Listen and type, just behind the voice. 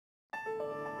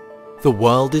The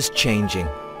world is changing.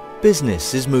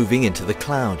 Business is moving into the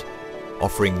cloud,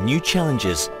 offering new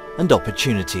challenges and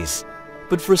opportunities.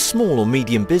 But for a small or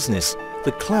medium business,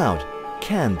 the cloud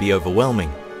can be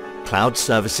overwhelming. Cloud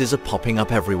services are popping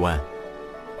up everywhere.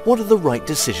 What are the right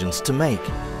decisions to make?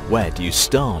 Where do you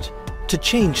start? To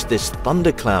change this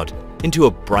thundercloud into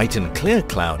a bright and clear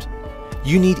cloud,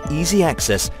 you need easy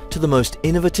access to the most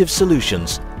innovative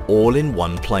solutions all in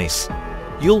one place.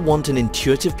 You'll want an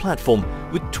intuitive platform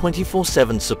with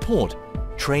 24/7 support,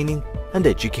 training and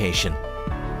education.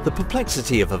 The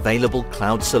perplexity of available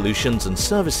cloud solutions and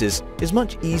services is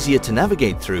much easier to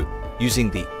navigate through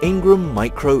using the Ingram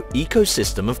micro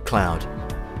ecosystem of cloud.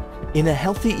 In a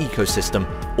healthy ecosystem,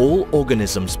 all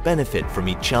organisms benefit from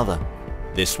each other.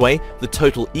 This way, the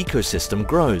total ecosystem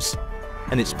grows,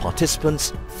 and its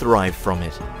participants thrive from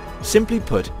it. Simply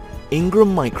put,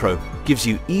 Ingram Micro gives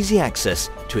you easy access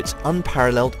to its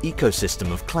unparalleled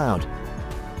ecosystem of cloud,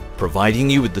 providing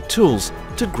you with the tools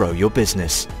to grow your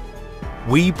business.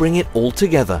 We bring it all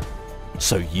together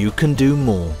so you can do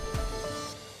more.